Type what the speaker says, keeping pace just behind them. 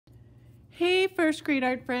Hey first grade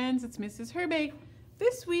art friends, it's Mrs. Herbay.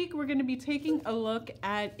 This week we're going to be taking a look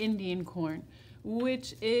at Indian corn,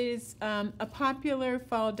 which is a popular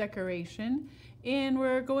fall decoration, and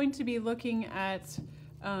we're going to be looking at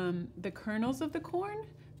the kernels of the corn,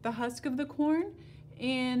 the husk of the corn,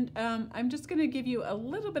 and I'm just going to give you a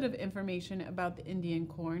little bit of information about the Indian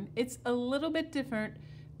corn. It's a little bit different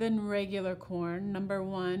than regular corn. Number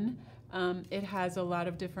one, it has a lot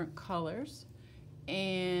of different colors.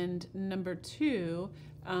 And number two,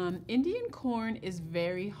 Indian corn is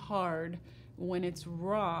very hard when it's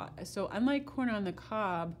raw. So unlike corn on the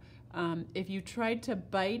cob, if you tried to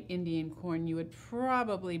bite Indian corn, you would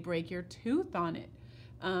probably break your tooth on it.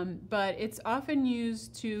 But it's often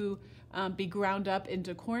used to be ground up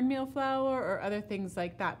into cornmeal flour or other things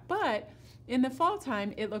like that. But in the fall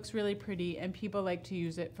time, it looks really pretty and people like to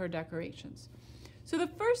use it for decorations. So the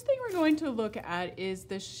first thing we're going to look at is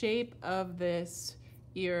the shape of this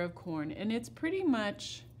ear of corn, and it's pretty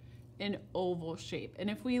much an oval shape. And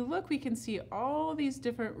if we look, we can see all these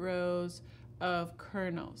different rows of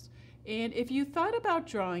kernels. And if you thought about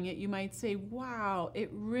drawing it, you might say, wow, it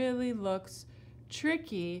really looks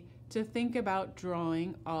tricky to think about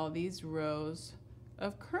drawing all these rows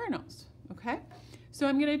of kernels, okay? So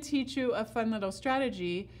I'm going to teach you a fun little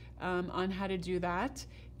strategy on how to do that.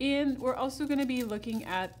 And we're also going to be looking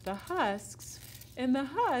at the husks, and the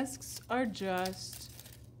husks are just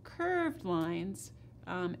curved lines,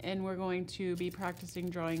 and we're going to be practicing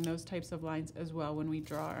drawing those types of lines as well when we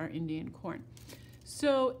draw our Indian corn.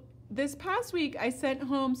 So this past week I sent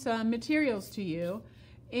home some materials to you,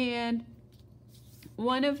 and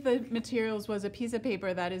one of the materials was a piece of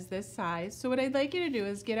paper that is this size. So what I'd like you to do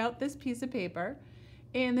is get out this piece of paper,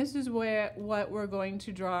 and this is what we're going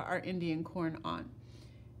to draw our Indian corn on.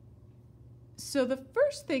 So the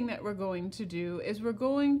first thing that we're going to do is we're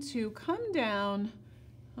going to come down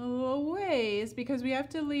a little ways because we have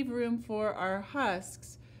to leave room for our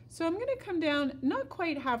husks. So I'm going to come down not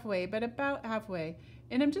quite halfway, but about halfway,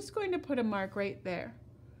 and I'm just going to put a mark right there.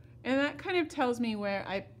 And that kind of tells me where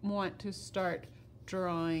I want to start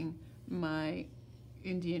drawing my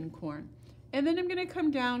Indian corn. And then I'm going to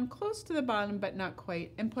come down close to the bottom, but not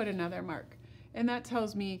quite, and put another mark. And that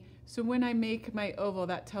tells me, so when I make my oval,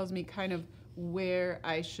 that tells me kind of where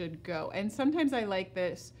I should go. And sometimes I like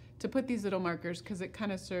this to put these little markers because it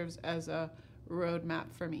kind of serves as a road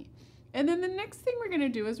map for me. And then the next thing we're going to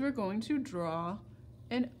do is we're going to draw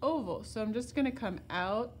an oval. So I'm just going to come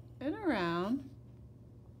out and around,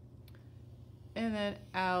 and then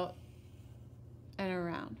out and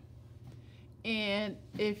around. And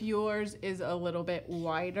if yours is a little bit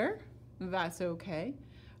wider, that's okay.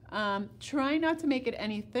 Try not to make it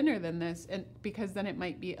any thinner than this, and because then it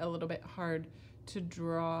might be a little bit hard to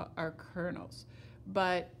draw our kernels.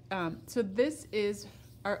 But so this is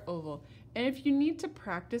our oval. And if you need to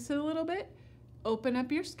practice it a little bit, open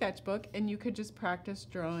up your sketchbook and you could just practice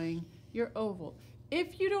drawing your oval.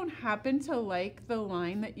 If you don't happen to like the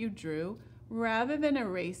line that you drew, rather than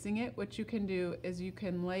erasing it, what you can do is you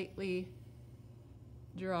can lightly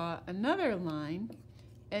draw another line.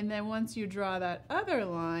 And then once you draw that other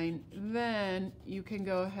line, then you can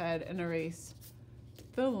go ahead and erase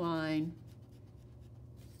the line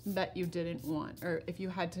that you didn't want, or if you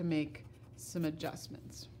had to make some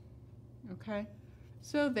adjustments. Okay,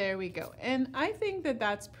 so there we go. And I think that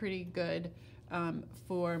that's pretty good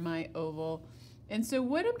for my oval. And so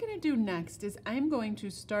what I'm going to do next is I'm going to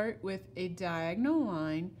start with a diagonal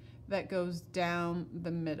line that goes down the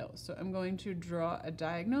middle. So I'm going to draw a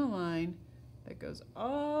diagonal line that goes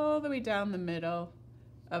all the way down the middle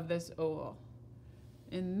of this oval.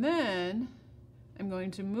 And then I'm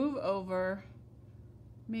going to move over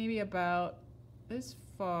maybe about this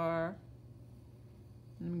far.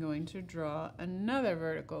 I'm going to draw another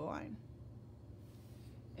vertical line.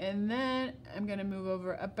 And then I'm going to move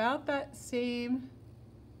over about that same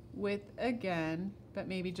width again, but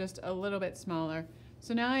maybe just a little bit smaller.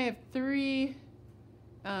 So now I have three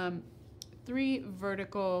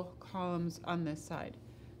vertical columns on this side.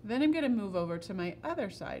 Then I'm going to move over to my other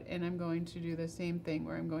side, and I'm going to do the same thing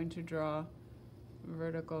where I'm going to draw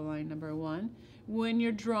vertical line number one. When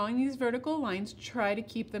you're drawing these vertical lines, try to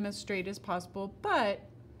keep them as straight as possible, but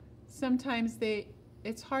sometimes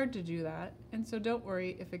it's hard to do that, and so don't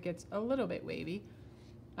worry if it gets a little bit wavy.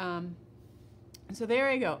 So there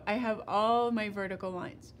I go. I have all my vertical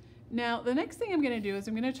lines. Now the next thing I'm going to do is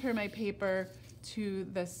I'm going to turn my paper to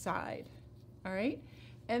the side. All right,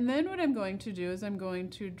 and then what I'm going to do is I'm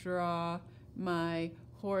going to draw my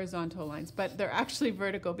horizontal lines, but they're actually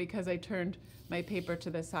vertical because I turned my paper to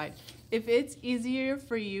the side. If it's easier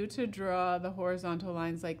for you to draw the horizontal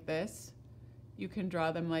lines like this, you can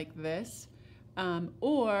draw them like this.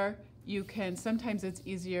 Or you can, sometimes it's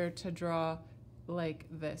easier to draw like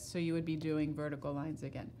this. So you would be doing vertical lines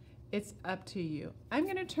again. It's up to you. I'm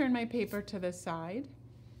going to turn my paper to the side.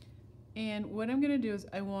 And what I'm going to do is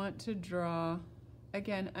I want to draw,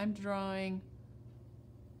 again, I'm drawing,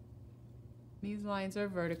 these lines are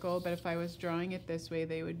vertical, but if I was drawing it this way,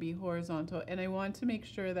 they would be horizontal. And I want to make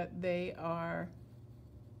sure that they are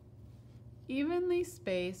evenly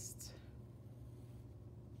spaced.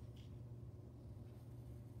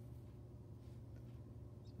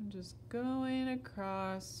 I'm just going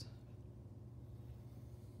across.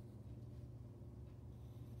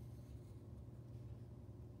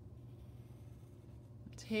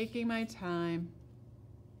 Taking my time.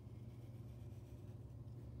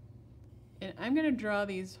 And I'm going to draw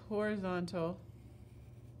these horizontal,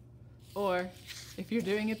 or if you're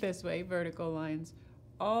doing it this way, vertical lines,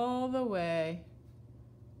 all the way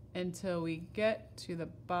until we get to the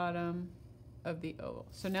bottom of the oval.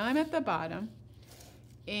 So now I'm at the bottom,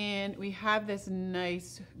 and we have this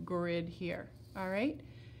nice grid here, all right?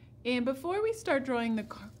 And before we start drawing the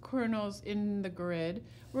kernels in the grid,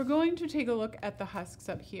 we're going to take a look at the husks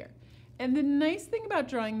up here. And the nice thing about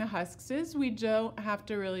drawing the husks is we don't have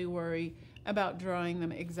to really worry about drawing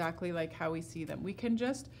them exactly like how we see them. We can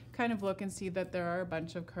just kind of look and see that there are a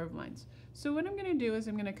bunch of curved lines. So what I'm going to do is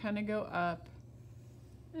I'm going to kind of go up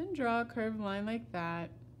and draw a curved line like that.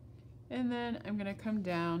 And then I'm going to come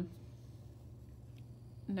down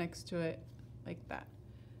next to it like that.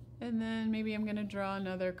 And then maybe I'm going to draw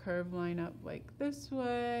another curved line up like this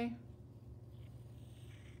way.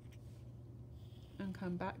 And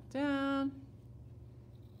come back down.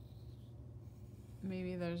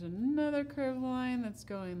 Maybe there's another curved line that's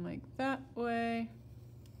going like that way.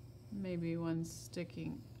 Maybe one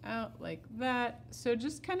sticking out like that. So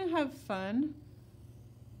just kind of have fun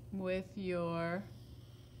with your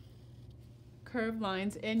curved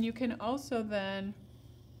lines. And you can also then,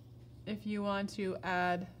 if you want to,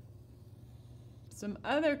 add some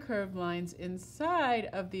other curved lines inside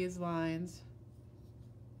of these lines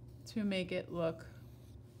to make it look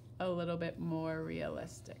a little bit more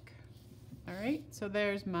realistic. All right, so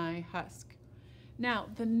there's my husk. Now,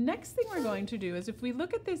 the next thing we're going to do is if we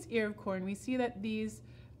look at this ear of corn, we see that these,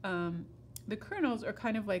 the kernels are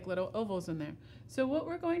kind of like little ovals in there. So what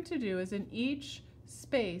we're going to do is in each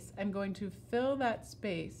space, I'm going to fill that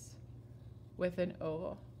space with an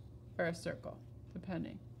oval or a circle,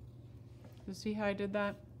 depending. You see how I did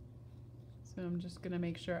that? So I'm just gonna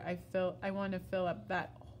make sure I want to fill up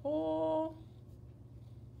that whole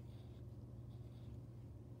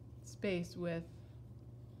space with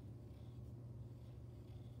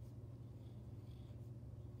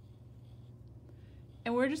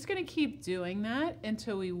and we're just going to keep doing that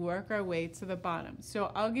until we work our way to the bottom.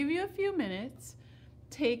 So I'll give you a few minutes,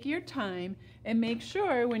 take your time, and make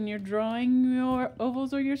sure when you're drawing your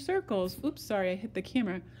ovals or your circles, oops, sorry, I hit the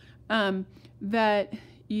camera, that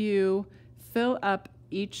you fill up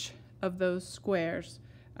each of those squares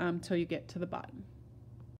till you get to the bottom.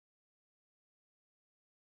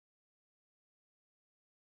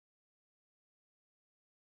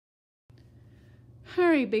 All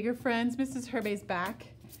right, bigger friends, Mrs. Herbay's back,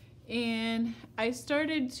 and I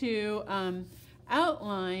started to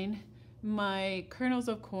outline my kernels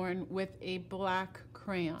of corn with a black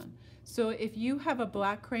crayon. So if you have a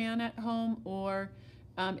black crayon at home, or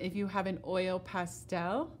if you have an oil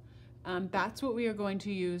pastel, that's what we are going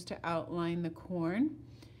to use to outline the corn.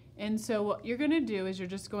 And so what you're going to do is you're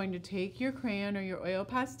just going to take your crayon or your oil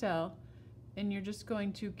pastel, and you're just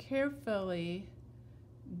going to carefully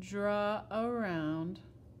draw around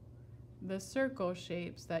the circle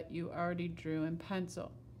shapes that you already drew in pencil.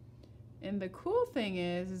 And the cool thing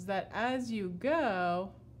is that as you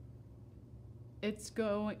go,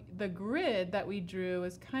 the grid that we drew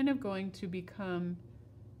is kind of going to become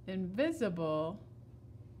invisible,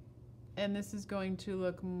 and this is going to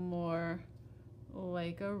look more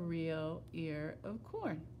like a real ear of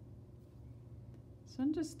corn. So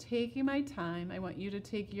I'm just taking my time. I want you to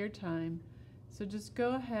take your time. So just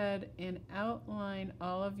go ahead and outline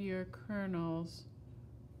all of your kernels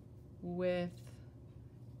with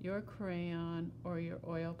your crayon or your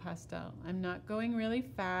oil pastel. I'm not going really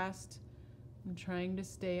fast. I'm trying to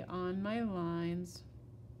stay on my lines.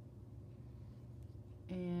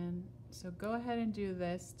 And so go ahead and do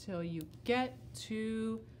this till you get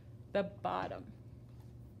to the bottom.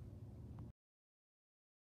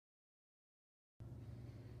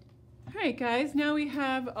 All right, guys, now we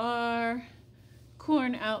have our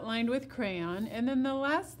corn outlined with crayon, and then the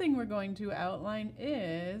last thing we're going to outline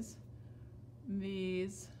is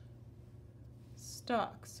these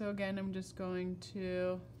stalk. So again, I'm just going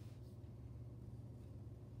to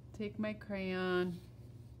take my crayon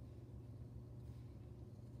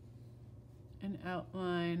and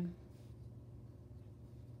outline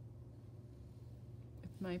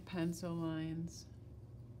with my pencil lines.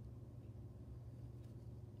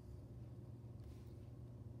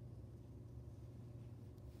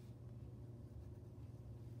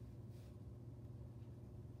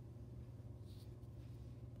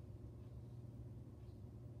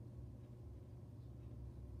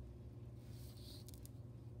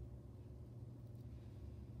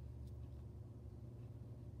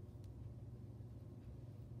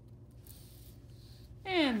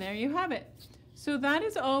 And there you have it. So that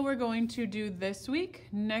is all we're going to do this week.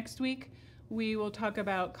 Next week, we will talk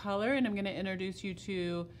about color, and I'm going to introduce you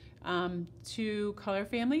to two color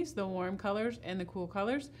families, the warm colors and the cool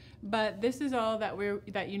colors. But this is all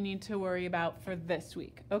that you need to worry about for this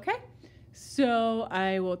week, okay? So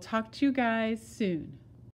I will talk to you guys soon.